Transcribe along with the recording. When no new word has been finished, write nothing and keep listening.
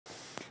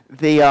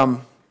The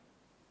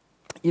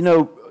you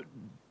know,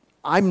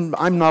 I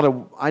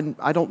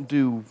don't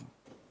do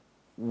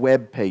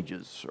web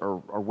pages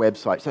or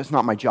websites. That's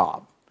not my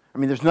job. I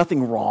mean, there's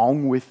nothing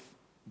wrong with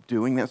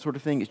doing that sort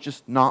of thing. It's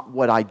just not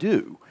what I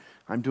do.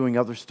 I'm doing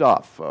other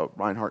stuff.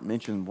 Reinhardt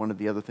mentioned one of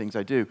the other things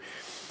I do.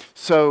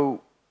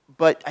 So,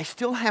 but I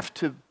still have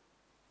to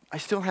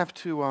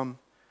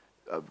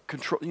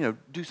control,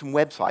 do some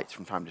websites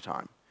from time to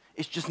time.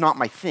 It's just not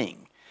my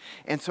thing.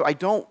 And so I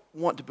don't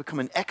want to become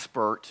an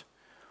expert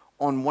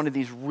on one of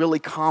these really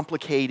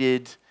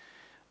complicated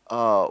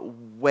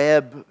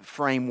web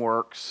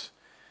frameworks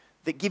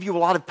that give you a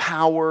lot of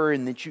power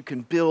and that you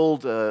can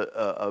build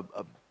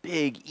a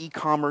big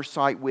e-commerce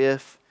site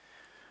with,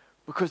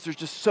 because there's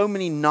just so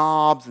many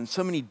knobs and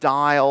so many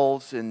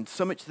dials and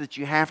so much that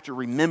you have to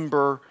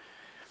remember.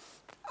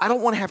 I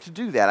don't want to have to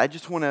do that. I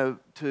just want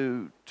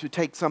to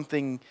take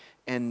something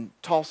and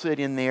toss it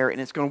in there,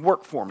 and it's going to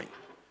work for me,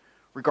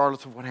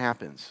 regardless of what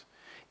happens.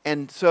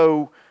 And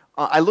so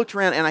I looked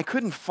around, and I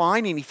couldn't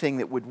find anything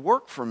that would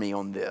work for me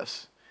on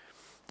this.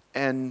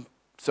 And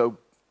so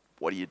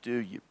what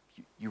do?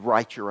 You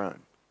write your own.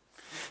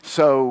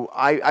 So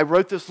I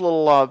wrote this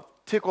little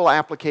Tcl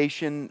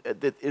application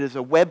that it is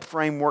a web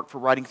framework for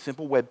writing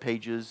simple web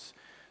pages,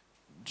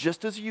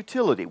 just as a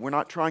utility. We're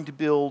not trying to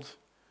build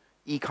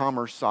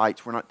e-commerce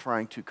sites. We're not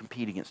trying to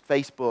compete against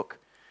Facebook.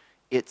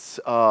 It's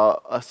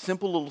a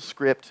simple little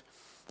script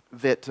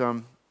that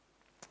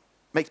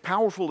makes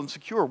powerful and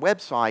secure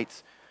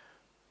websites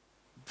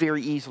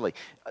very easily.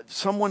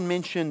 Someone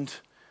mentioned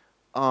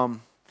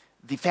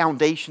the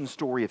foundation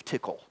story of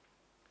Tcl.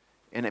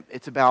 And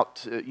it's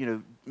about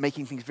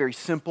making things very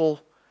simple.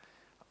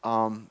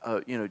 John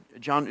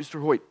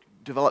Oosterhout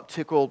developed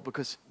Tcl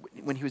because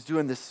when he was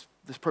doing this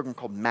program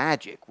called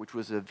Magic, which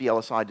was a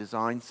VLSI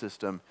design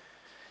system,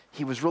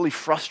 he was really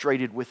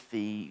frustrated with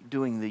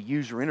doing the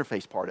user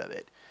interface part of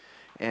it.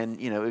 And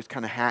it was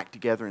kind of hacked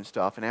together and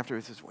stuff. And after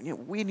he says,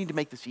 we need to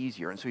make this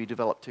easier. And so he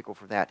developed Tcl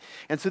for that.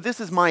 And so this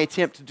is my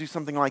attempt to do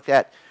something like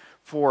that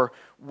for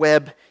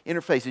web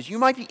interfaces. You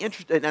might be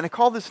interested, and I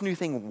call this new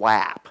thing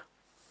Wapp,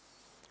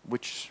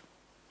 which,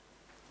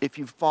 if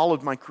you've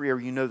followed my career,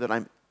 you know that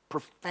I'm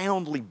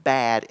profoundly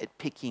bad at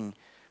picking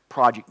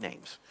project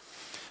names.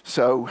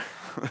 So,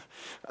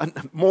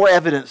 more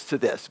evidence to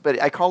this,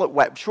 but I call it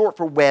Wapp, short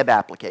for web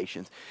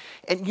applications.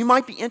 And you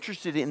might be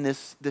interested in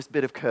this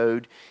bit of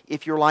code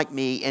if you're like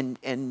me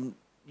and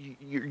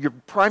your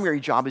primary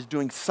job is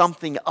doing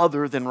something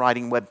other than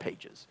writing web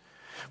pages.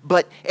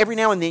 But every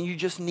now and then you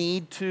just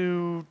need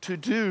to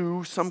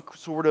do some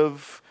sort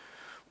of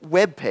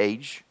web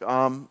page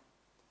to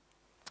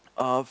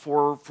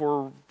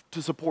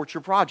support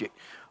your project.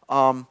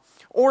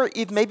 Or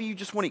if maybe you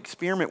just want to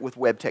experiment with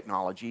web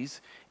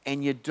technologies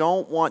and you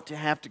don't want to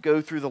have to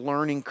go through the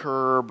learning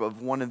curve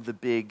of one of the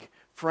big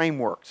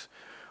frameworks.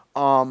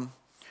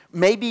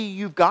 Maybe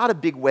you've got a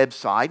big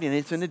website and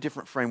it's in a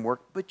different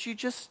framework, but you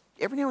just,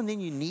 every now and then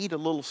you need a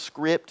little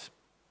script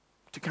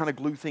to kind of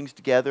glue things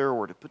together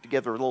or to put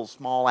together a little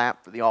small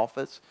app for the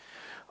office.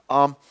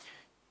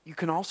 You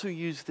can also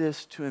use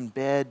this to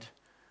embed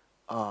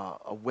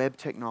a web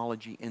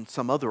technology in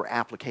some other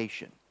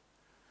application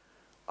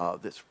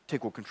that's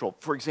Tcl controlled.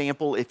 For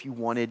example, if you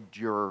wanted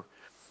your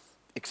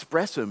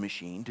espresso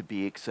machine to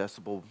be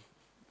accessible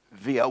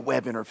via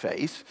web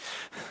interface,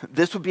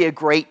 this would be a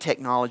great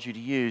technology to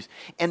use.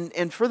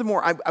 And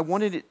furthermore, I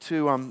wanted it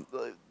to,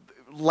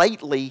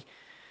 lately,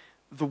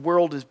 the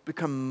world has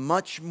become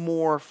much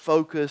more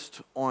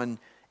focused on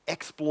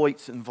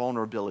exploits and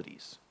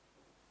vulnerabilities.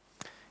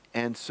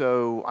 And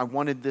so I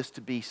wanted this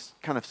to be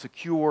kind of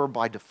secure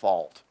by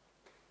default.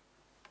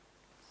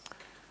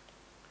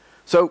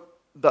 So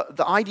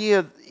the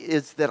idea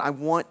is that I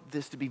want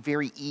this to be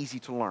very easy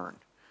to learn,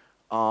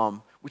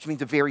 which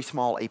means a very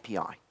small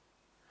API.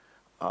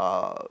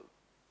 The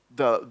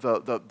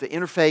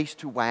interface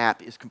to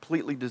Wapp is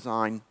completely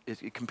designed,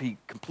 it can be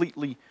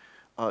completely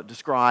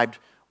described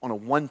on a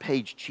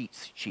one-page cheat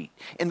sheet.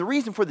 And the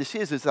reason for this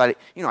is that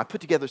I put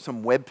together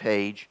some web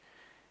page,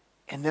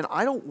 and then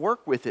I don't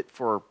work with it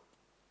for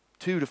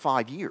 2 to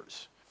 5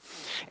 years.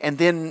 And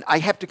then I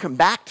have to come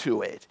back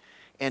to it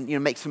and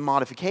make some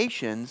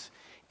modifications,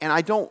 and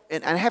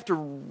I have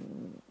to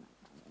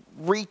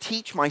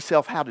reteach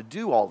myself how to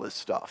do all this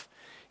stuff.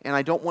 And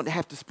I don't want to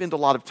have to spend a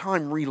lot of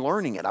time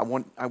relearning it. I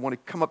want to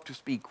come up to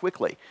speed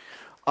quickly.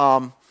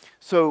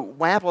 So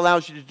Wapp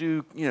allows you to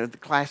do the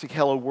classic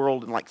hello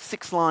world in like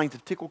 6 lines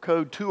of Tcl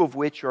code, 2 of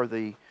which are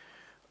the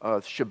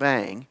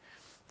shebang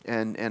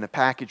and a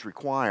package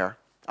require.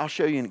 I'll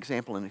show you an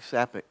example in a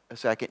second.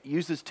 It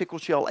uses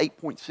Tcl shell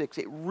 8.6.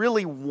 It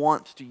really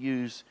wants to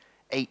use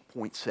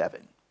 8.7.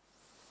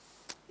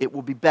 It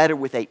will be better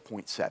with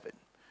 8.7,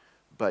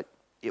 but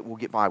it will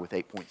get by with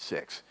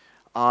 8.6.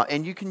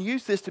 And you can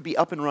use this to be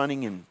up and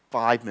running in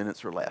 5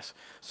 minutes or less.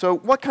 So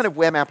what kind of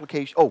web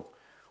application? Oh,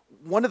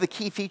 one of the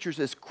key features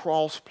is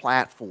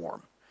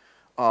cross-platform.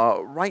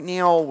 Right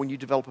now, when you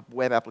develop a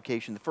web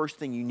application, the first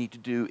thing you need to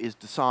do is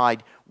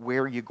decide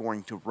where you're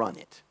going to run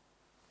it.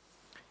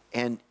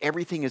 And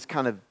everything is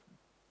kind of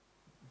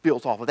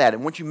built off of that.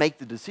 And once you make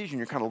the decision,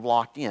 you're kind of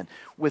locked in.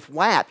 With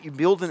Wapp, you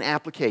build an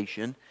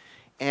application,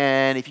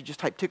 and if you just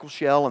type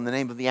Tcl and the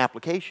name of the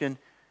application,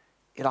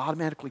 it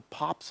automatically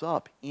pops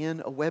up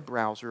in a web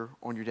browser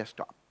on your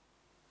desktop.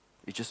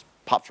 It just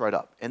pops right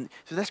up. And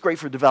so that's great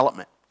for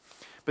development.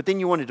 But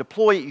then you want to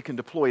deploy it, you can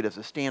deploy it as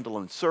a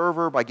standalone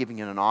server by giving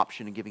it an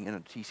option and giving it a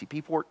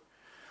TCP port.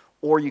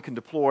 Or you can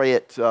deploy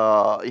it,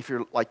 if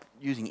you're like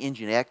using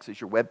Nginx as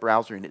your web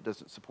browser and it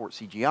doesn't support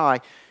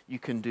CGI, you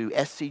can do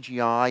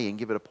SCGI and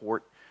give it a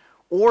port.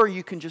 Or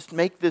you can just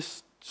make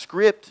this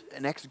script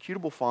an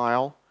executable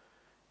file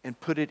and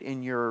put it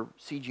in your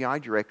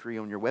CGI directory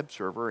on your web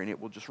server, and it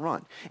will just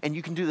run. And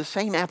you can do the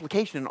same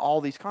application in all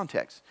these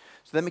contexts.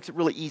 So that makes it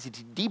really easy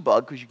to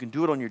debug because you can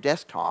do it on your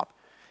desktop.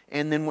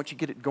 And then once you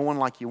get it going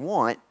like you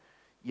want,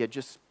 you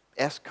just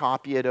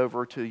S-copy it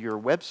over to your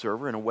web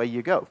server, and away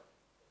you go.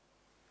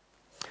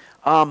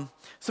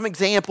 Some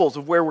examples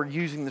of where we're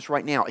using this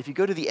right now. If you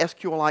go to the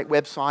SQLite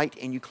website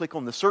and you click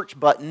on the search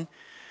button,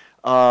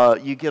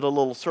 you get a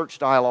little search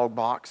dialog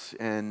box,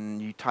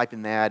 and you type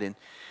in that. And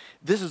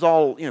this is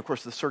all, of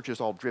course, the search is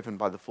all driven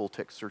by the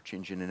full-text search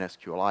engine in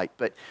SQLite.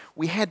 But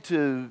we had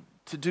to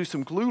do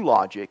some glue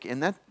logic,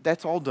 and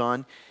that's all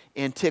done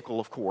in Tcl,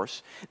 of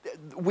course.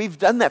 We've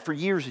done that for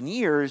years and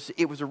years.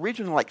 It was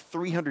originally like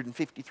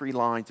 353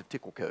 lines of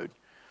Tcl code.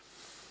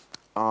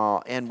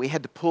 And we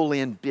had to pull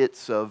in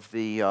bits of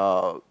the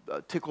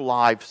Tcl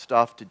Live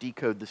stuff to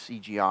decode the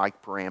CGI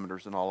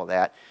parameters and all of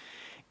that.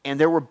 And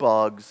there were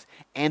bugs,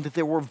 and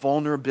there were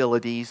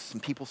vulnerabilities. Some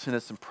people sent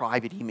us some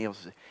private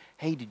emails.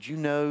 Hey, did you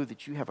know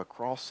that you have a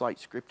cross-site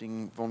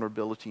scripting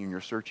vulnerability in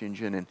your search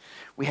engine? And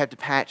we had to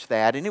patch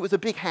that, and it was a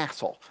big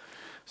hassle.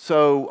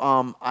 So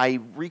I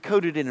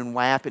recoded it in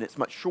Wapp, and it's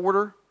much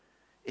shorter.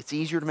 It's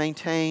easier to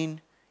maintain.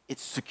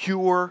 It's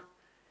secure.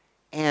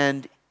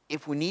 And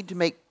if we need to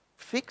make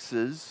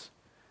fixes,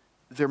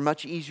 they're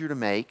much easier to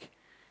make.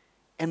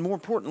 And more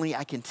importantly,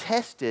 I can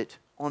test it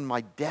on my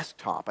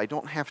desktop. I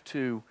don't have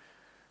to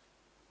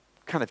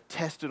kind of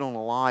test it on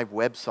a live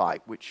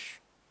website, which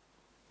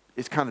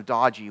is kind of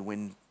dodgy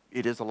when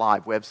it is a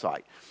live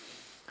website.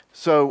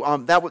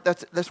 So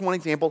that's one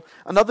example.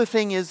 Another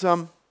thing is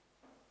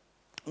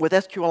with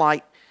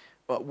SQLite,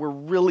 we're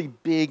really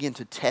big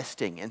into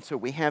testing. And so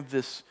we have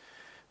these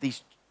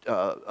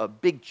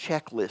big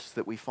checklists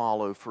that we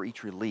follow for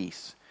each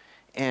release.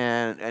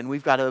 And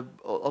we've got a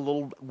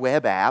little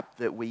web app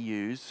that we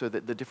use so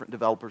that the different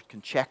developers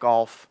can check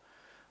off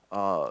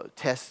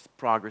test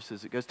progress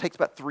as it goes. It takes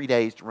about 3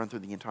 days to run through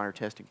the entire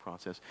testing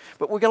process.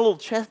 But we've got a little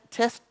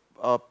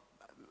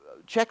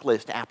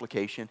checklist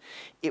application.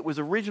 It was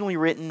originally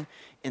written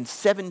in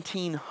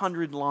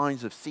 1,700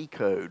 lines of C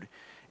code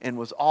and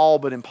was all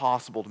but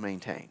impossible to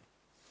maintain.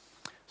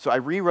 So I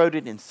rewrote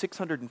it in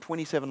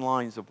 627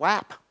 lines of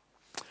Wapp.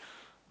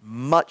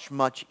 Much,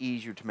 much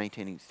easier to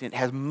maintain. It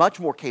has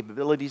much more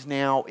capabilities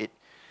now.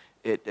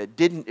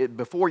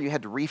 Before you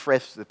had to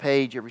refresh the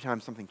page every time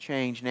something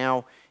changed.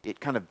 Now it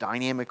kind of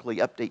dynamically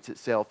updates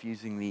itself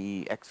using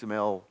the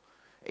XML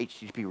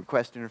HTTP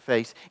request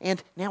interface.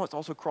 And now it's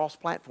also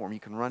cross-platform. You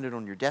can run it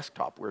on your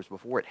desktop, whereas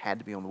before it had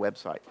to be on the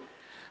website.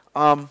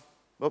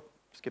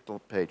 Skipped the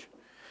page.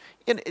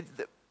 And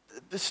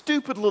the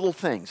stupid little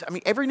things. I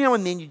mean, every now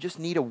and then you just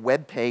need a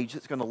web page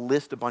that's going to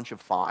list a bunch of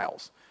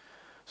files.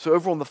 So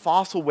over on the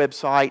Fossil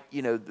website,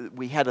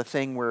 we had a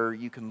thing where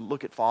you can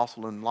look at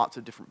Fossil in lots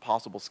of different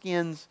possible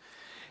skins.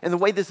 And the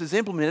way this is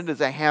implemented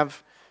is I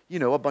have,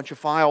 a bunch of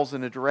files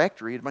in a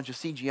directory, a bunch of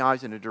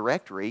CGIs in a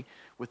directory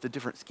with the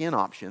different skin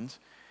options.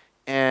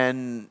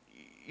 And,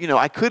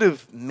 I could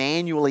have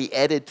manually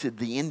edited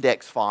the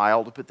index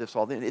file to put this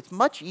all in. It's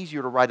much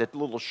easier to write a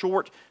little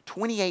short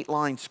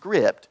 28-line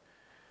script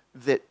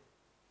that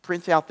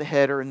prints out the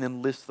header and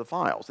then lists the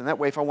files. And that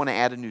way, if I want to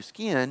add a new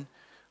skin,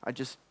 I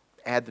just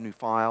add the new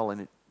file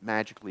and it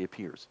magically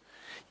appears.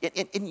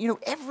 And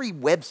every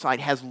website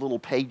has little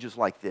pages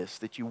like this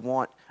that you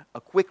want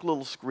a quick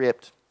little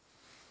script,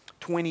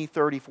 20,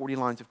 30, 40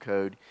 lines of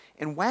code.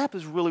 And Wapp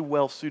is really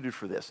well suited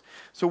for this.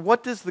 So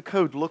what does the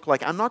code look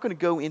like? I'm not going to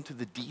go into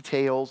the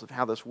details of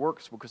how this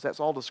works because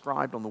that's all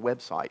described on the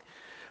website.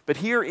 But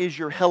here is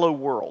your hello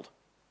world.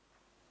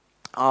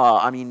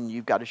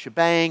 You've got a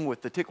shebang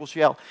with the Tcl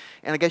shell.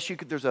 And I guess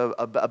there's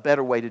a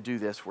better way to do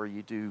this where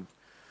you do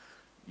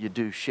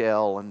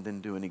shell and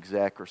then do an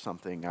exec or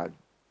something.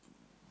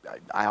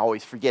 I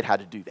always forget how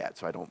to do that,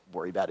 so I don't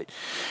worry about it.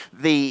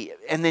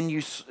 And then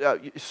you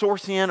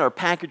source in or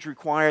package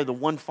require the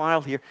one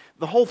file here.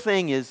 The whole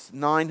thing is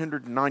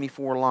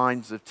 994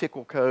 lines of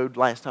Tcl code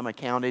last time I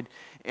counted,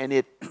 and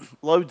it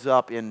loads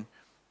up in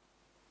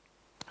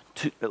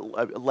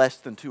less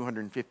than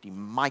 250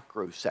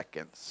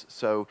 microseconds.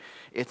 So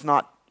it's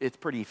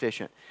pretty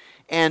efficient.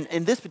 And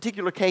in this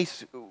particular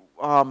case,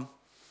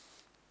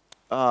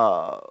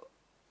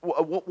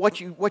 what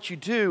you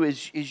do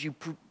is you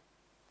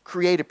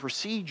create a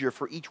procedure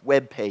for each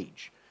web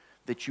page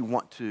that you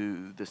want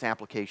this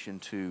application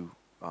to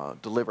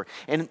deliver.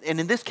 And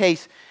in this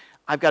case,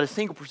 I've got a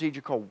single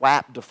procedure called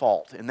Wapp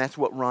default, and that's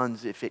what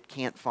runs if it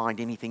can't find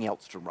anything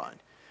else to run.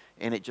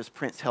 and it just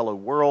prints hello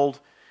world.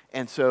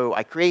 And so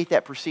I create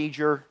that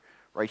procedure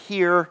right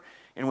here,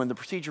 and when the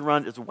procedure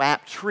runs, it's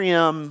Wapp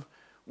trim,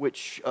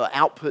 which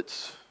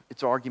outputs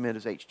its argument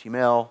as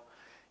HTML,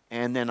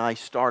 and then I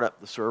start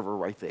up the server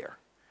right there.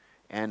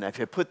 And if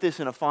I put this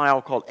in a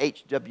file called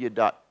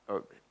hw.tcl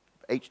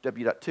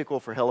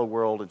for hello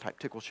world and type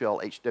tcl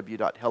shell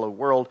hw.hello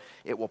world,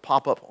 it will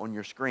pop up on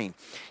your screen.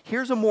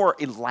 Here's a more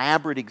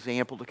elaborate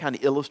example to kind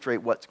of illustrate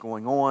what's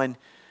going on.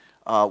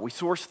 We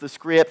source the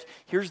script.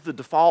 Here's the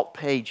default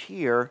page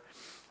here.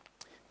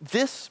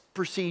 This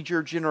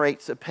procedure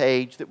generates a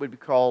page that would be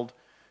called,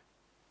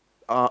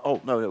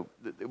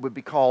 it would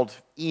be called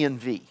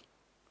env.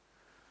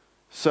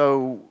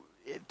 So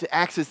to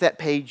access that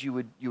page, you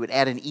would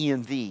add an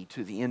env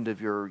to the end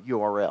of your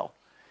URL.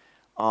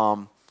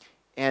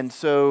 And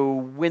so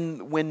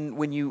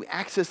when you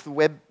access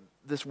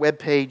this web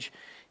page,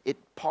 it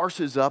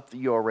parses up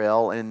the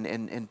URL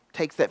and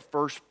takes that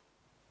first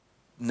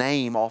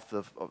name off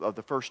of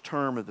the first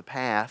term of the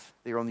path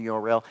there on the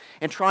URL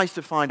and tries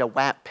to find a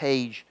Wapp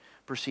page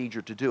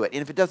procedure to do it.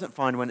 And if it doesn't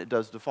find one, it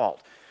does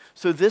default.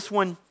 So this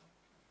one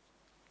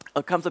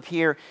comes up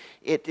here.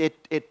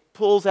 It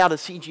pulls out a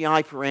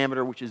CGI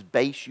parameter, which is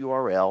base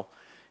URL,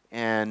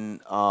 and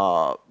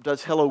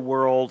does hello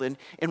world. And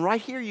right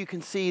here you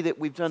can see that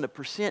we've done a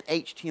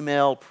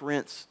 %HTML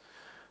parents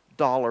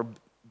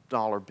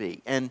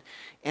 $$B.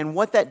 And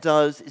what that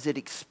does is it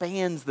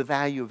expands the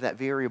value of that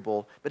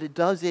variable, but it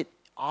does it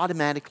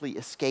automatically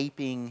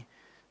escaping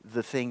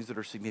the things that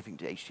are significant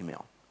to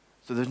HTML.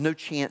 So there's no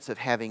chance of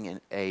having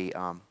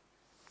an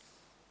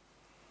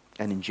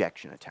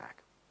injection attack.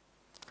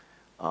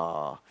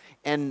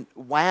 And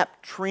Wapp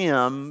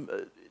trim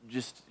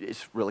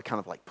it's really kind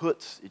of like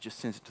puts. It just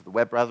sends it to the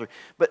web browser.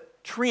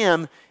 But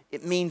trim,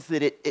 it means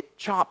that it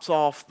chops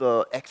off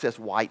the excess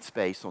white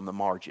space on the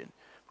margin.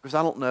 Because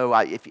I don't know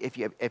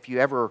if you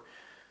ever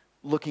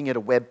looking at a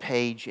web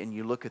page and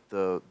you look at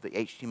the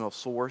HTML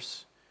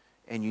source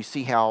and you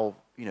see how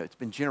it's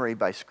been generated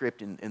by a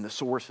script and the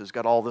source has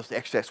got all this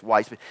excess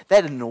white space.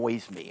 That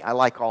annoys me. I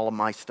like all of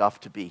my stuff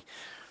to be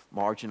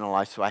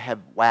marginalized, so I have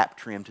Wapp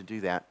trim to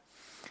do that.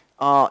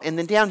 And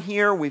then down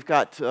here we've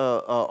got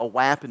a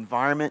Wapp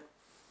environment,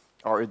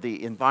 or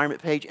the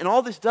environment page. And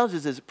all this does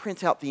is it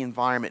prints out the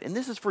environment. And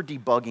this is for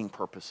debugging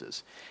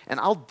purposes. And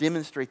I'll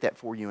demonstrate that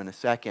for you in a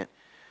second.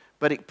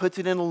 But it puts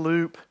it in a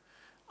loop,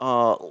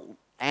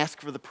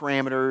 asks for the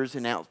parameters,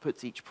 and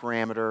outputs each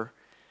parameter.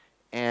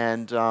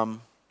 And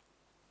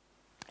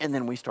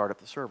then we start up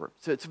the server.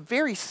 So it's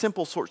very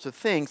simple sorts of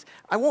things.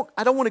 I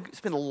don't want to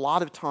spend a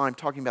lot of time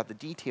talking about the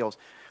details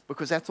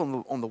because that's on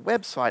the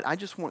website. I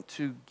just want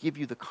to give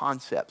you the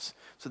concepts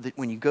so that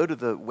when you go to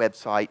the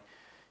website,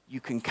 you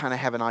can kind of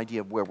have an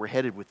idea of where we're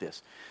headed with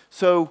this.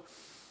 So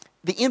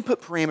the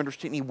input parameters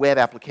to any web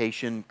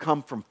application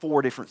come from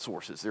 4 different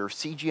sources. There are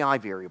CGI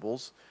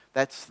variables.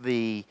 That's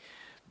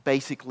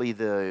basically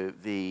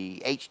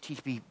the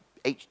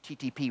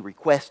HTTP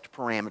request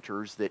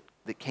parameters that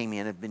came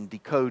in, have been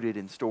decoded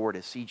and stored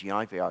as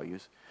CGI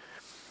values.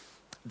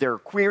 There are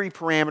query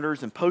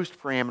parameters and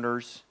post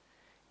parameters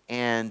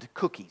and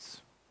cookies.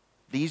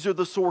 These are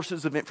the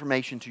sources of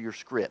information to your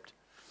script.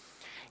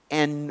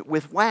 And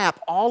with Wapp,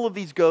 all of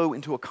these go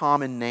into a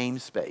common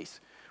namespace,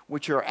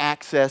 which are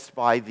accessed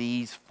by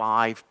these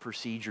 5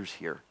 procedures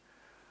here.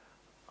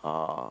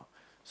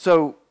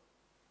 So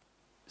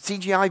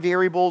CGI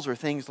variables are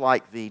things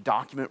like the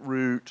document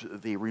root,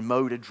 the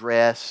remote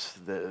address,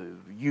 the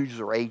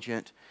user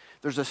agent.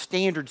 There's a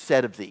standard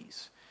set of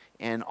these,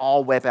 and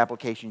all web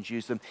applications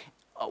use them.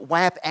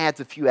 Wapp adds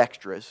a few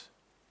extras,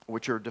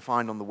 which are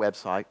defined on the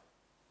website.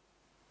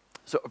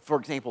 So, for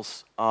example,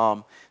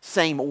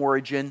 same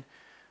origin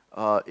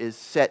is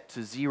set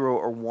to 0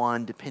 or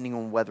 1, depending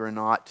on whether or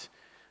not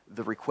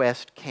the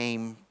request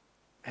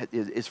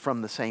is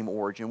from the same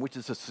origin, which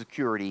is a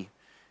security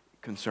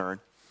concern.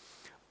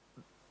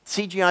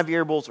 CGI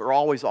variables are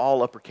always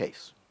all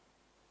uppercase.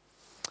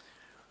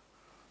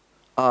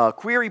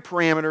 Query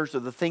parameters are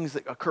the things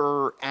that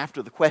occur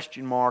after the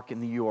question mark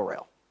in the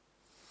URL.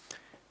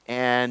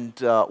 And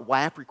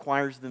Wapp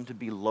requires them to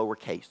be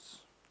lowercase.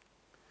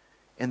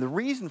 And the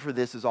reason for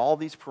this is all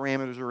these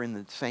parameters are in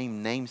the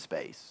same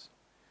namespace.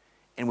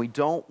 And we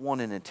don't want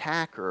an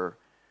attacker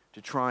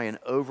to try and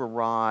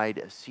override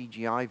a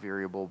CGI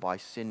variable by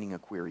sending a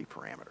query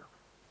parameter.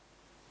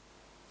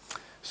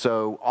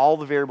 So all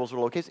the variables are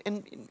lowercase,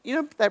 and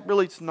that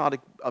really is not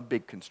a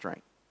big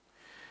constraint.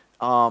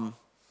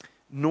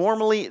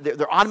 Normally,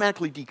 they're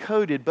automatically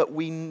decoded, but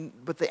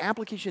the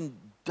application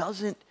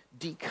doesn't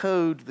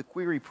decode the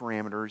query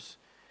parameters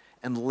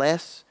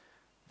unless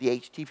the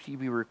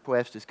HTTP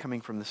request is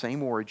coming from the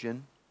same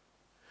origin,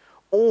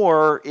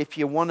 or if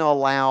you want to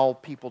allow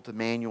people to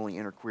manually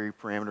enter query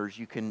parameters,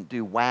 you can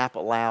do Wapp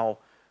allow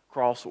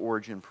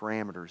cross-origin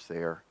parameters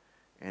there,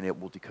 and it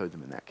will decode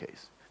them in that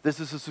case. This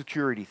is a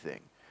security thing.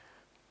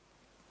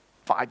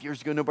 5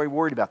 years ago, nobody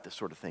worried about this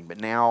sort of thing, but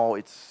now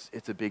it's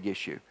a big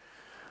issue.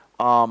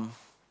 And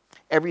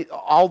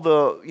all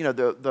the,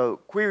 the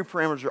query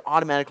parameters are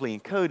automatically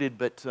encoded,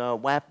 but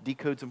Wapp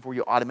decodes them for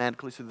you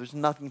automatically, so there's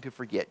nothing to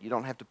forget. You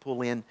don't have to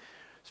pull in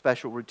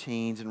special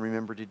routines and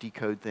remember to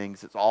decode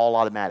things. It's all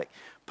automatic.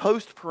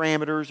 Post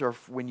parameters are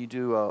when you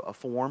do a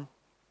form.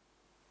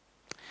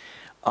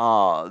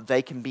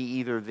 They can be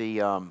either the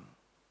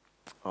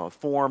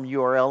form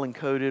URL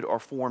encoded or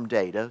form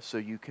data, so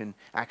you can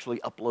actually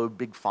upload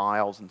big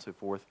files and so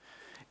forth.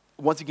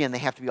 Once again, they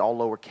have to be all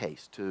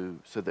lowercase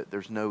so that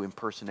there's no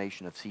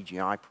impersonation of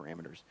CGI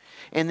parameters.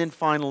 And then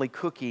finally,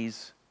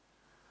 cookies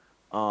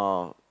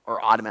are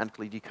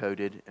automatically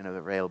decoded and are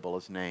available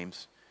as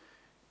names.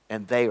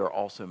 And they are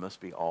also must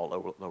be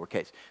all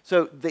lowercase.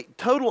 So the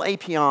total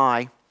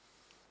API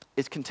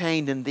is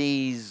contained in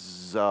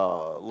these,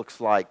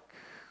 looks like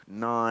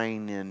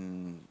 9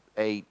 and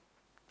 8,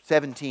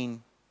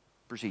 17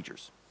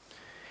 procedures.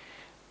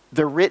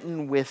 They're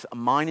written with a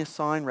minus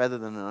sign rather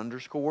than an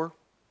underscore,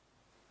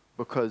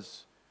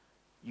 because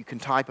you can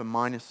type a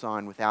minus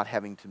sign without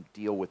having to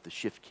deal with the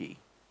shift key,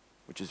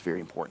 which is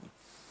very important.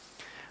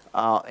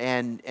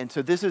 And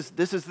so this is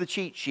the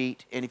cheat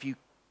sheet, and if you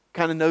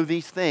kind of know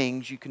these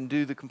things, you can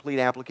do the complete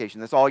application.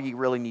 That's all you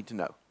really need to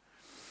know.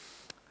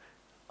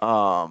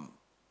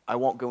 I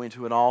won't go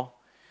into it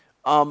all.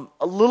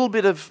 A little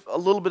bit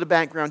of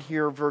background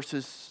here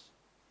versus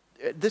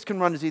this can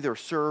run as either a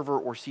server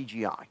or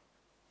CGI.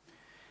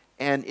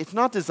 And it's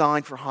not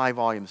designed for high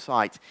volume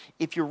sites.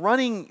 If you're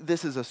running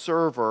this as a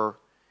server,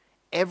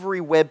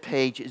 every web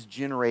page is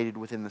generated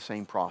within the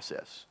same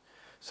process.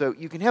 So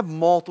you can have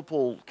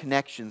multiple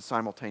connections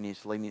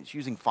simultaneously, and it's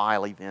using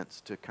file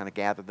events to kind of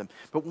gather them.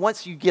 But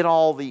once you get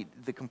all the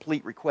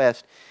complete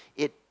request,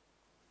 it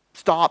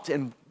stops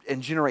and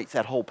generates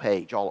that whole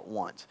page all at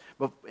once.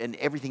 And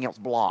everything else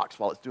blocks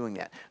while it's doing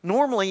that.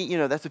 Normally,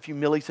 that's a few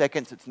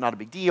milliseconds. It's not a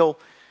big deal.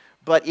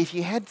 But if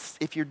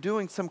you're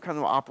doing some kind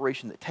of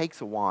operation that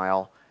takes a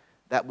while,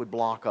 that would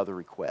block other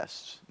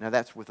requests. Now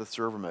that's with the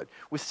server mode.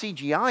 With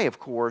CGI, of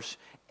course,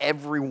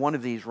 every one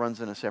of these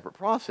runs in a separate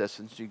process,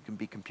 and so you can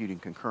be computing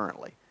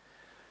concurrently.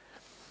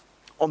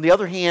 On the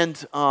other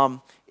hand,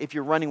 if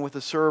you're running with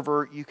a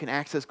server, you can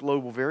access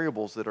global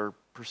variables that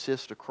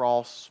persist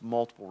across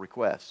multiple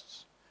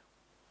requests.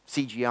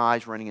 CGI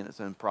is running in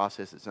its own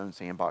process, its own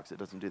sandbox. It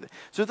doesn't do that.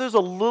 So there's a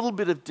little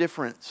bit of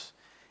difference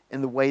in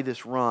the way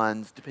this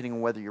runs, depending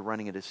on whether you're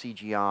running it as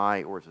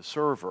CGI or as a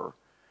server.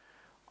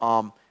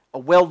 A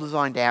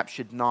well-designed app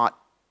should not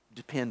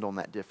depend on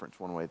that difference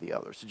one way or the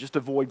other. So just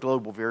avoid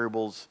global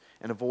variables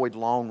and avoid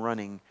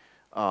long-running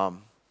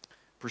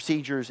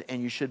procedures, and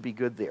you should be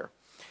good there.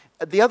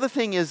 The other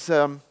thing is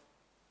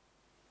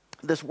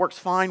this works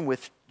fine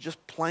with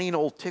just plain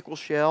old Tcl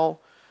shell,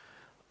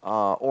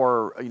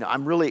 or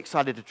I'm really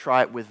excited to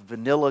try it with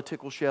vanilla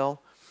Tcl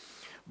shell,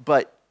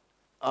 but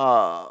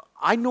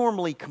I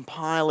normally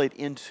compile it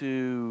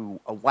into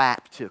a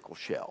Wapp Tcl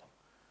shell,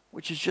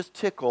 which is just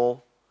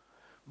Tcl,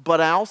 but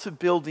I also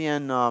build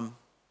in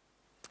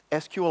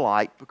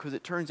SQLite, because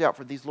it turns out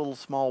for these little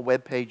small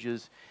web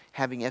pages,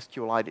 having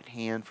SQLite at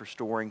hand for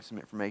storing some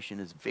information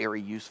is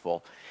very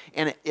useful.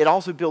 And it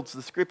also builds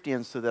the script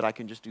in so that I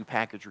can just do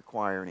package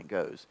require and it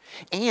goes.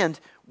 And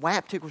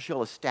Wapp Tcl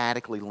shell is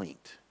statically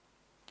linked,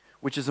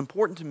 which is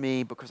important to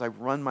me because I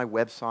run my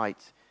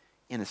websites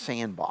in a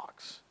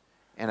sandbox.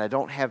 And I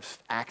don't have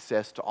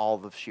access to all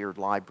the shared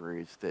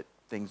libraries that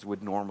things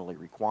would normally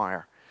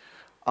require.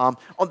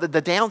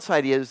 The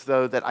downside is,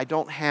 though, that I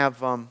don't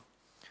have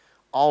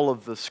all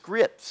of the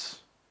scripts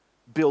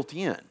built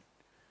in.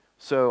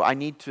 So I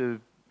need to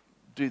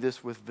do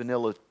this with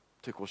vanilla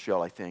Tcl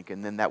shell, I think,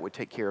 and then that would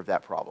take care of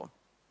that problem.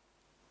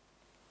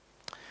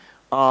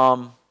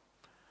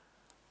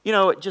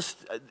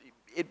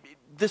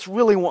 This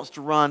really wants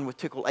to run with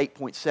Tcl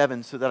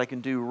 8.7 so that I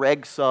can do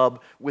reg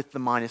sub with the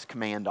minus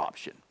command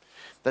option.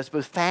 That's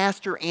both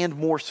faster and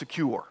more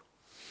secure.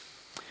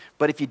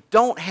 But if you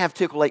don't have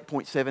Tcl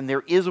 8.7,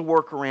 there is a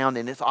workaround,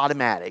 and it's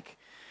automatic.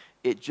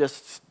 It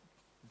just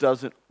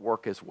doesn't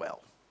work as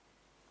well.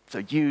 So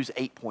use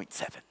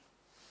 8.7.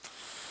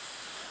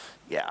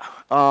 Yeah.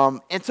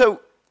 And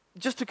so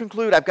just to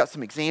conclude, I've got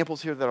some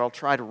examples here that I'll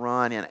try to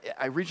run. And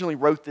I originally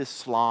wrote this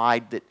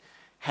slide that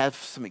has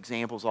some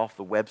examples off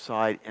the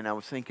website, and I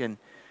was thinking,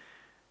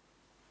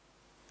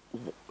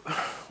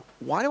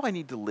 why do I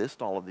need to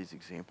list all of these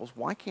examples?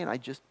 Why can't I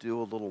just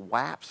do a little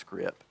Wapp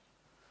script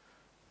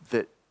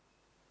that,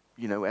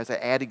 as I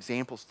add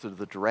examples to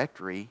the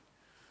directory,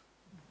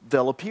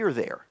 they'll appear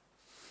there?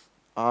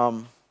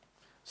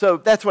 So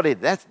that's what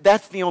it is.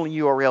 That's the only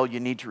URL you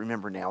need to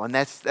remember now, and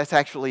that's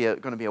actually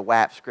going to be a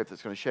Wapp script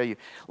that's going to show you.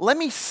 Let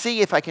me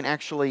see if I can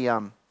actually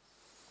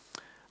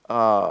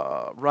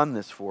run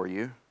this for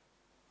you.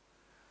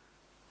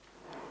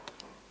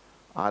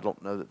 I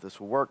don't know that this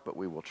will work, but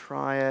we will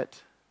try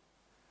it.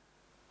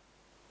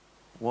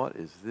 What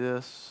is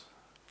this?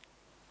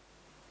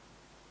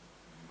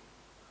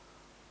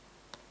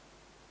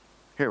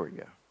 Here we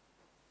go.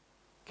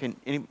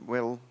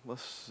 Well,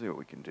 let's see what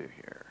we can do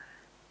here.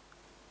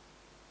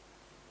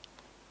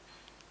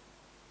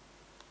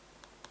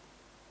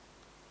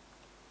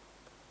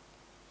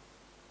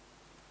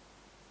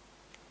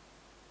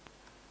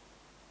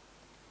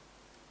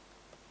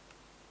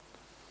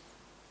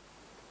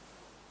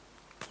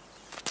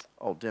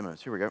 all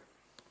demos. Here we go.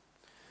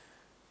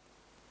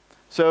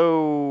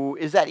 So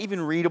is that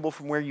even readable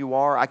from where you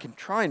are? I can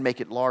try and make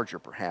it larger,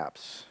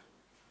 perhaps.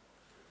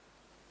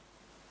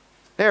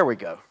 There we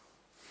go.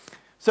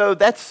 So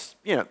that's,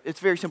 it's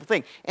a very simple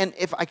thing. And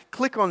if I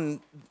click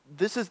on,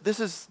 this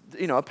is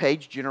a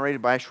page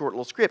generated by a short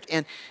little script.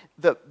 And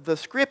the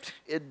script,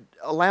 it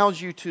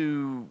allows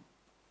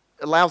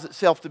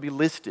itself to be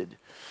listed.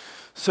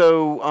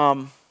 So,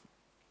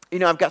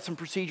 I've got some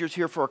procedures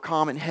here for a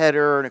common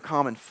header and a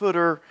common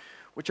footer,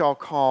 which I'll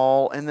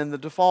call, and then the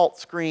default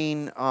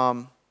screen,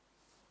 well,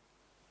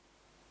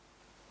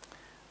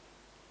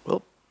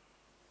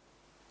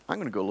 I'm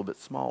going to go a little bit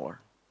smaller.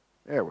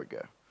 There we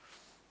go.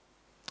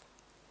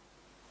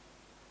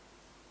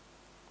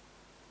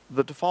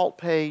 The default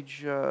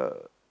page is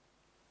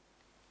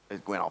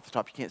going off the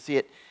top. You can't see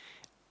it.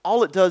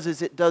 All it does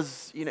is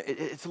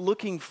it's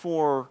looking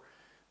for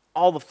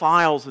all the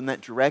files in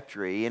that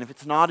directory, and if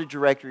it's not a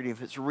directory,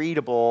 if it's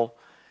readable,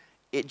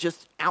 it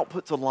just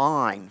outputs a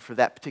line for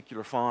that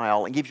particular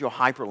file and gives you a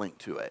hyperlink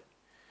to it.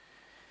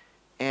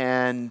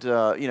 And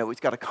it's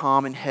got a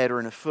common header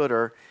and a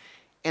footer,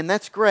 and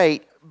that's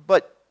great.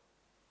 But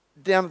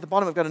down at the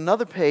bottom, I've got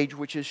another page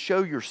which is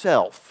Show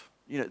Yourself.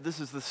 This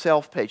is the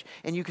self page.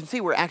 And you can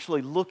see we're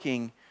actually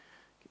looking,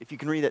 if you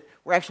can read it,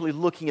 we're actually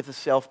looking at the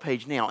self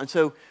page now. And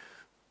so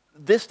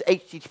this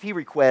HTTP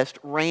request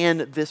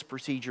ran this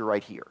procedure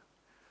right here.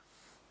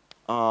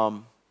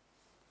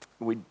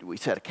 We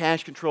set a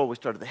cache control, we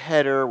started the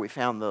header, we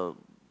found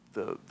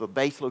the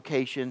base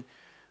location,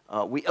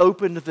 we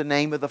opened the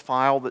name of the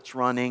file that's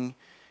running,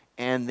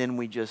 and then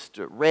we just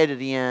read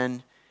it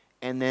in,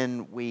 and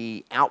then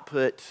we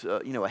output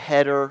a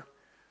header,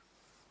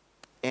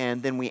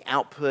 and then we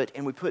output,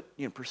 and we put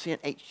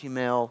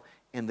 %HTML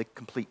and the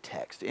complete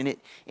text. And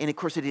of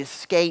course it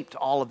escaped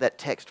all of that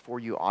text for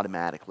you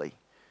automatically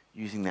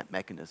using that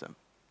mechanism.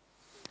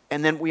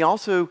 And then we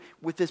also,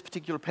 with this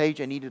particular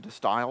page, I needed a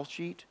style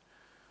sheet.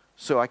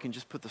 So I can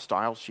just put the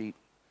style sheet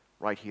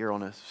right here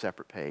on a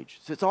separate page.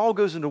 So it all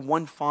goes into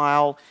one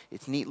file.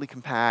 It's neatly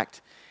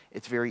compact.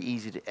 It's very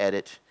easy to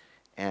edit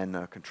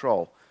and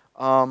control.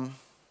 Let's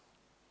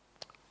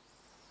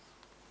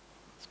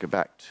go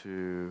back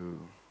to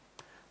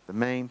the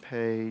main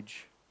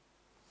page.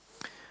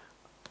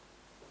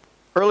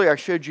 Earlier I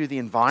showed you the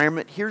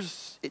environment.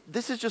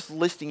 This is just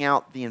listing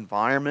out the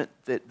environment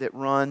that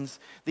runs.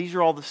 These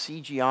are all the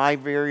CGI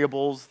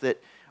variables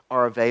that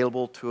are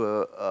available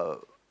to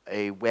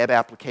a web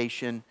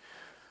application.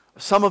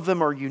 Some of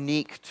them are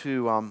unique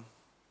to,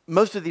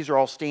 most of these are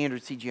all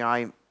standard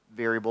CGI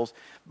variables,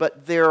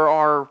 but there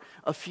are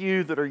a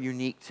few that are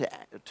unique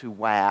to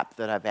Wapp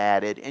that I've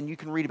added, and you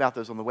can read about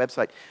those on the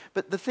website.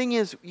 But the thing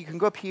is, you can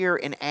go up here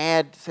and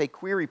add, say,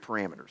 query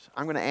parameters.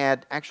 I'm going to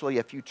add actually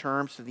a few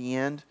terms to the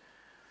end,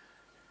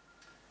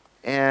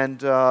 and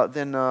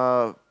then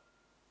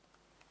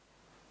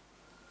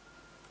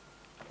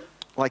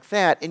like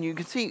that, and you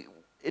can see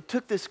it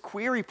took this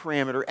query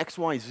parameter,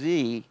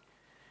 XYZ,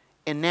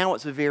 and now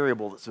it's a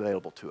variable that's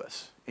available to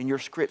us. And your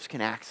scripts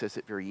can access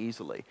it very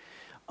easily.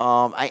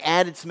 I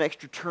added some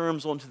extra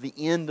terms onto the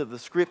end of the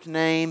script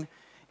name,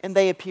 and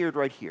they appeared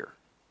right here.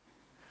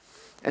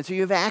 And so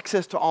you have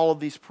access to all of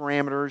these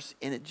parameters,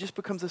 and it just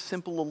becomes a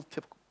simple little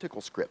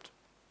Tcl script.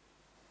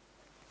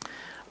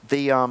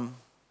 The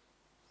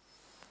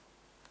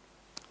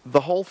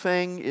whole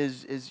thing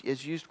is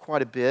used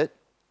quite a bit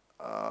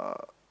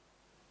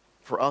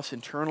for us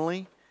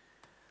internally.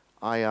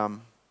 The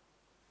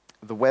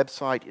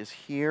website is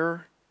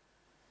here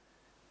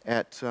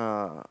at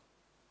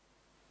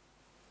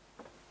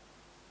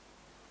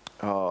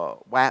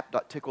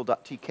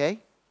wapp.tcl.tk.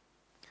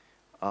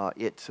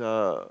 It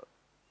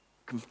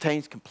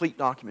contains complete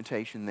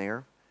documentation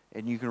there,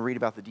 and you can read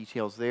about the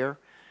details there.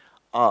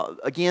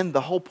 Again,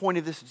 the whole point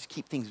of this is to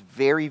keep things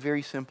very,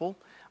 very simple.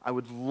 I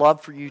would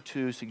love for you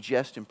to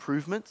suggest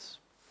improvements.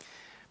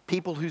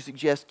 People who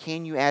suggest,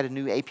 can you add a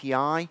new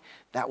API,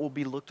 that will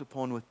be looked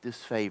upon with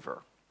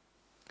disfavor,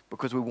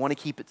 because we want to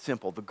keep it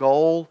simple. The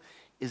goal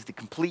is the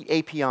complete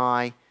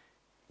API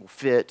will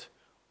fit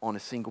on a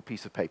single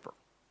piece of paper,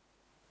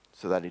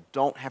 so that I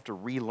don't have to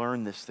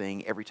relearn this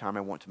thing every time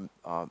I want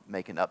to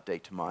make an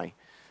update to my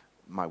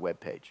web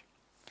page.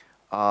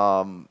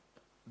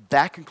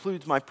 That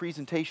concludes my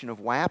presentation of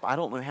Wapp. I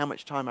don't know how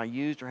much time I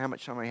used or how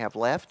much time I have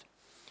left,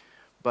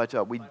 but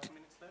 5 minutes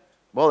left?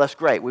 Well, that's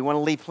great. We want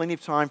to leave plenty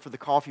of time for the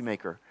coffee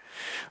maker.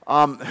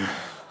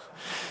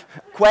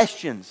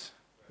 Questions?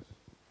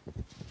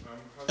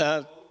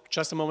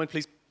 Just a moment,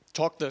 please.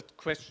 Talk the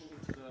question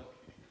into the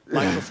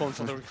microphone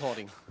for the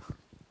recording.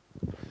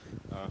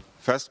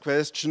 First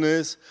question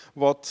is,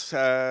 what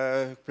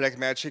black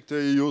magic do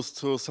you use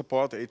to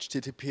support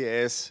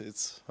HTTPS?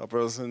 It's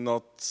obviously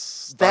not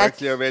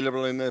directly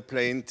available in a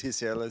plain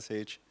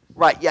TCL-SH.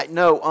 Right, yeah,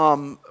 no,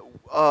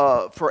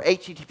 for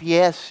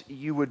HTTPS,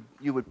 you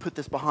would put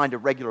this behind a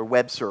regular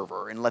web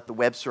server and let the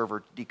web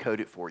server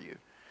decode it for you.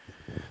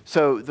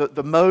 So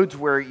the modes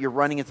where you're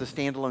running as a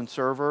standalone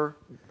server,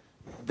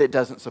 that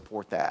doesn't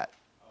support that.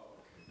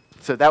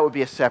 So that would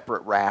be a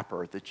separate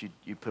wrapper that you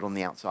put on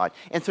the outside.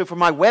 And so for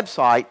my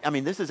website, I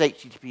mean, this is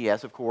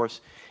HTTPS, of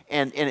course,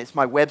 and it's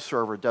my web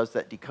server does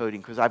that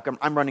decoding because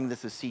I'm running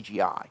this as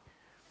CGI.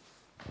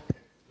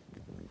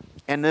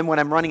 And then when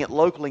I'm running it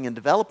locally and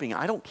developing,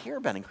 I don't care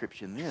about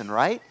encryption then,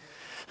 right?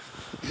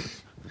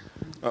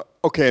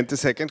 Okay, and the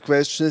second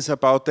question is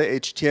about the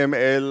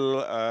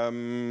HTML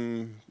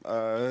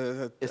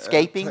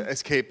escaping.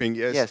 Escaping,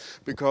 yes. Yes.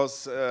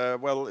 Because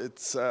well,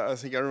 it's I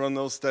think everyone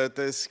knows that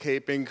the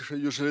escaping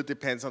usually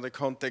depends on the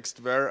context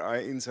where I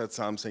insert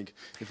something.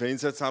 If I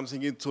insert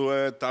something into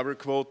a double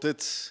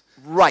quoted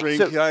string,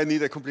 So here I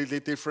need a completely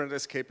different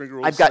escaping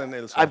rules than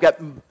elsewhere.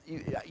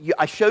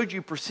 I showed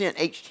you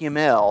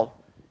 %HTML.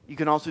 You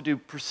can also do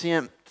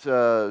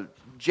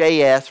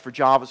 %JS for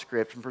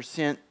JavaScript and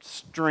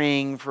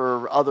 %string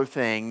for other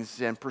things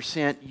and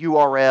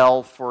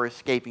 %URL for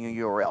escaping a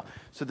URL.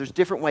 So there's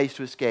different ways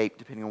to escape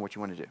depending on what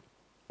you want to do.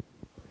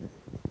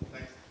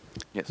 Thanks.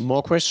 Yes.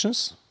 More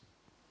questions?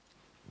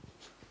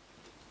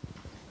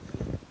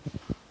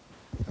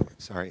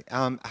 Sorry.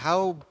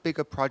 How big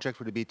a project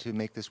would it be to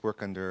make this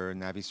work under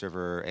Navi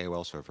server,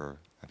 AOL server?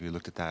 Have you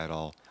looked at that at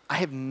all? I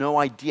have no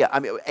idea.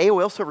 I mean,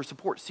 AOL server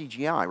supports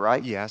CGI,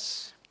 right?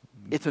 Yes.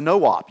 It's a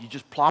no-op. You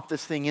just plop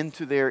this thing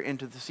into the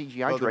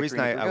CGI well, directory.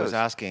 The reason I was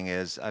asking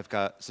is I've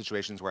got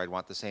situations where I'd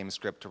want the same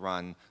script to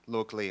run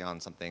locally on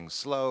something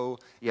slow,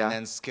 and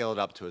then scale it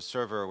up to a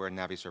server where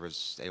Navi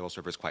server's AOL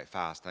server is quite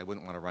fast. I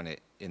wouldn't want to run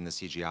it in the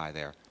CGI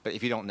there. But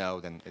if you don't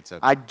know, then it's a.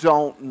 I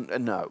don't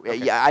know. Okay.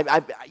 Yeah,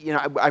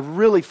 I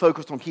really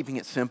focused on keeping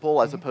it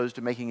simple as opposed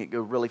to making it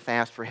go really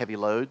fast for heavy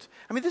loads.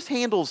 I mean, this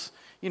handles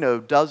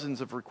dozens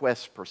of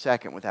requests per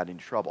second without any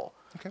trouble.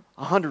 Okay.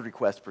 100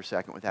 requests per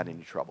second without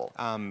any trouble.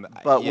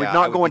 But we're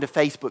not going to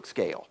Facebook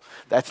scale.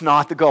 That's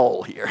not the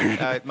goal here.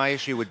 My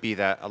issue would be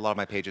that a lot of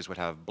my pages would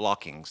have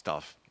blocking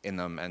stuff in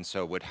them, and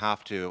so would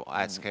have to,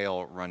 at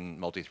scale, run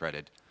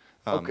multi-threaded.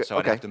 So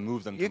I'd have to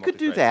move them to you could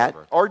do that.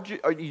 server. Or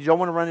you don't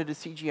want to run it as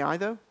CGI,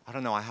 though? I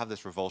don't know. I have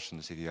this revulsion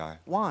to CGI.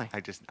 Why?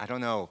 I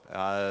don't know.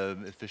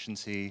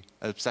 Efficiency,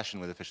 obsession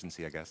with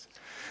efficiency, I guess.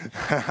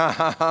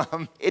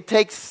 It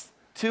takes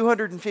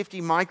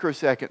 250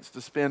 microseconds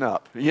to spin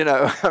up.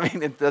 I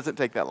mean, it doesn't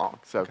take that long.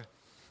 So,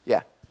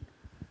 yeah.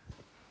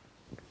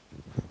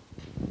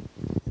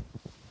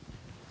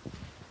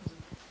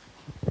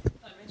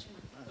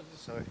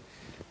 Sorry.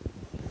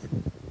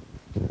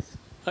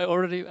 I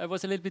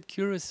was a little bit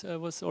curious. I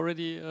was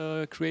already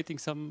creating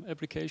some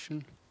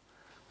application,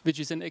 which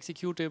is an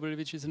executable,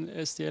 which is an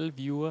STL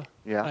viewer.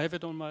 Yeah. I have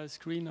it on my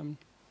screen. I'm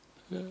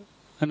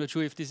not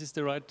sure if this is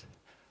the right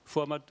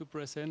format to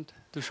present,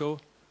 to show.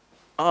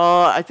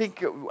 I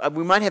think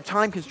we might have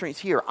time constraints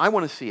here. I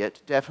want to see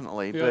it,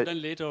 definitely. Yeah, but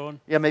then later on.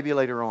 Yeah, maybe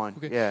later on.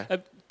 Okay. Yeah.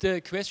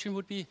 The question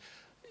would be,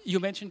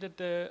 you mentioned that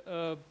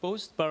the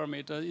post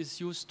parameter is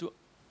used to,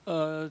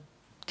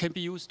 can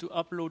be used to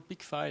upload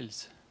big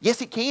files.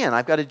 Yes, it can.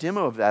 I've got a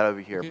demo of that over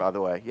here, by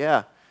the way.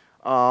 Yeah.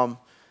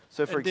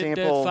 So, for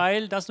example, the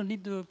file does not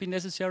need to be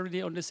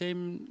necessarily on the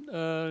same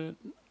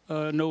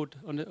node,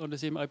 on the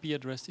same IP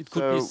address. It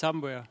could be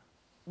somewhere.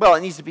 Well,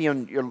 it needs to be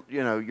on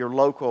your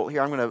local.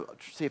 Here, I'm going to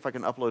see if I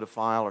can upload a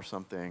file or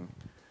something.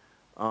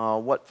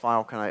 What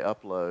file can I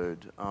upload?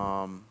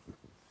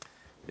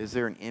 Is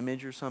there an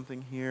image or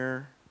something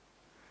here?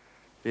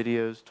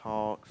 Videos,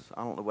 talks.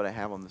 I don't know what I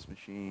have on this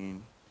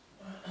machine.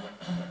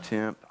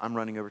 Temp. I'm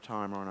running over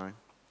time, aren't I?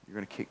 You're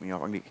going to kick me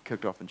off. I'm going to get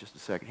kicked off in just a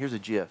second. Here's a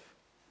GIF.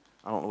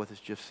 I don't know what this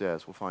GIF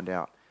says. We'll find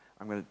out.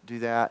 I'm going to do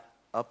that,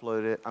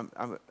 upload it,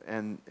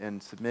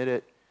 and submit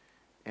it,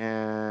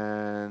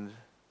 and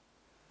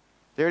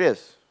there it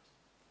is.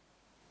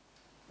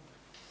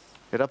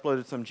 It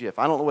uploaded some GIF.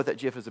 I don't know what that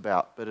GIF is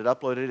about, but it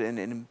uploaded it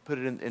and put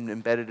it in and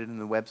embedded it in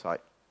the website.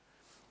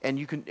 And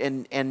you can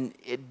and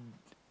it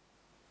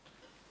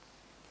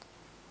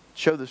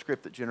show the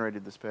script that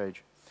generated this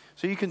page.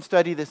 So you can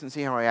study this and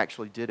see how I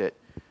actually did it.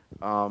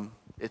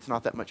 It's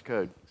not that much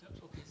code.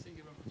 Okay, thank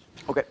you very much.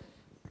 Okay.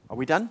 Are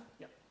we done?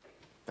 Yeah.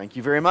 Thank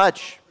you very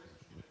much.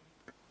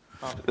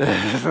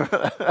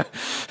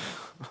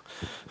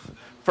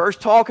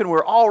 First talk and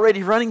we're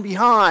already running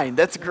behind.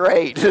 That's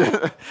great.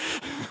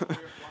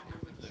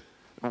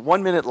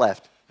 1 minute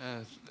left.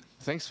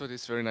 Thanks for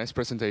this very nice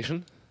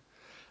presentation.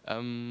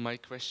 My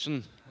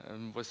question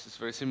was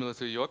very similar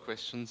to your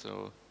question,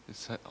 so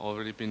it's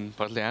already been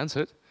partly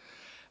answered.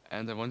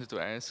 And I wanted to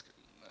ask,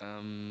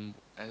 I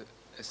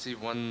see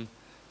one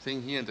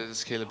thing here, and that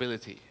is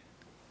scalability.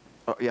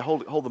 Oh, yeah,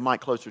 hold the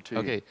mic closer to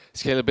you. Okay,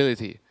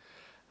 scalability.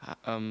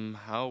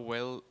 How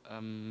well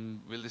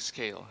will this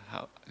scale?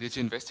 Did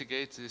you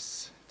investigate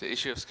the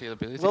issue of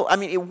scalability? Well, I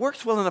mean, it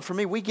works well enough for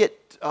me. We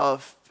get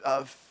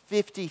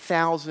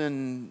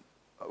 50,000,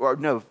 or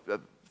no,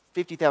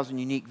 50,000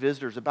 unique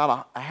visitors,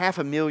 about a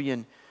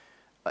 500,000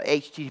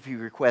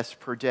 HTTP requests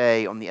per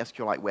day on the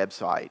SQLite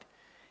website.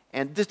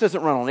 And this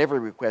doesn't run on every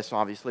request,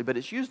 obviously, but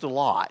it's used a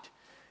lot.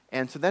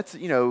 And so that's,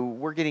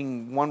 we're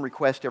getting one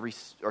request or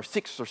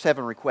 6 or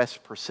 7 requests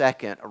per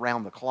second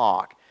around the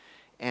clock.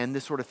 And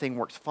this sort of thing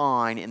works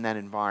fine in that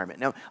environment.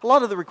 Now, a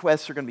lot of the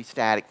requests are going to be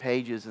static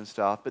pages and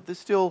stuff, but this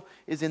still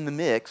is in the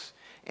mix,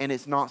 and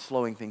it's not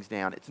slowing things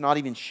down. It's not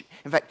even,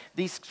 in fact,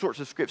 these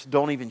sorts of scripts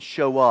don't even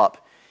show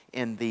up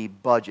in the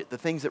budget. The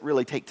things that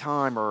really take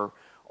time are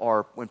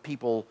when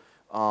people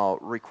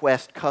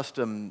request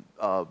custom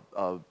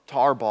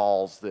tar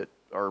balls that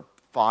are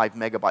 5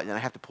 megabytes, and I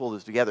have to pull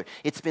those together.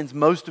 It spends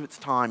most of its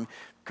time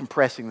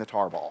compressing the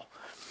tar ball.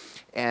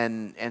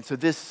 And so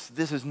this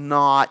is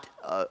not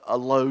a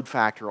load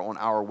factor on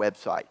our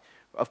website.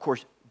 Of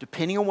course,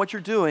 depending on what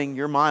you're doing,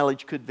 your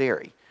mileage could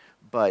vary.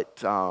 But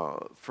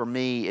for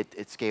me,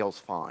 it scales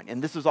fine.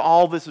 And this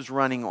is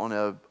running on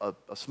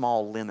a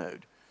small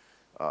Linode.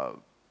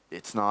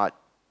 It's not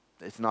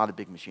a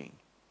big machine.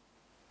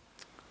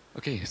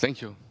 Okay,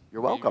 thank you.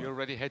 You're welcome. You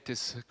already had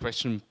this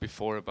question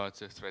before about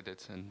the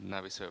threaded and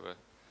Navi server.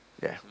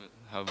 Yeah.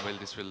 How well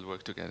this will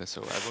work together.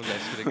 So I won't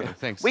ask it again.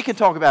 Thanks. We can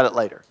talk about it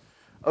later.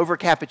 Over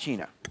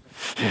cappuccino.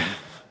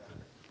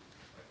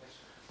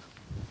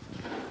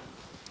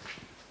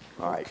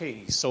 All right.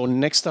 Okay, so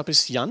next up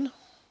is Jan.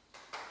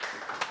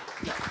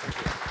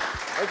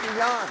 Thank you,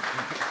 Jan.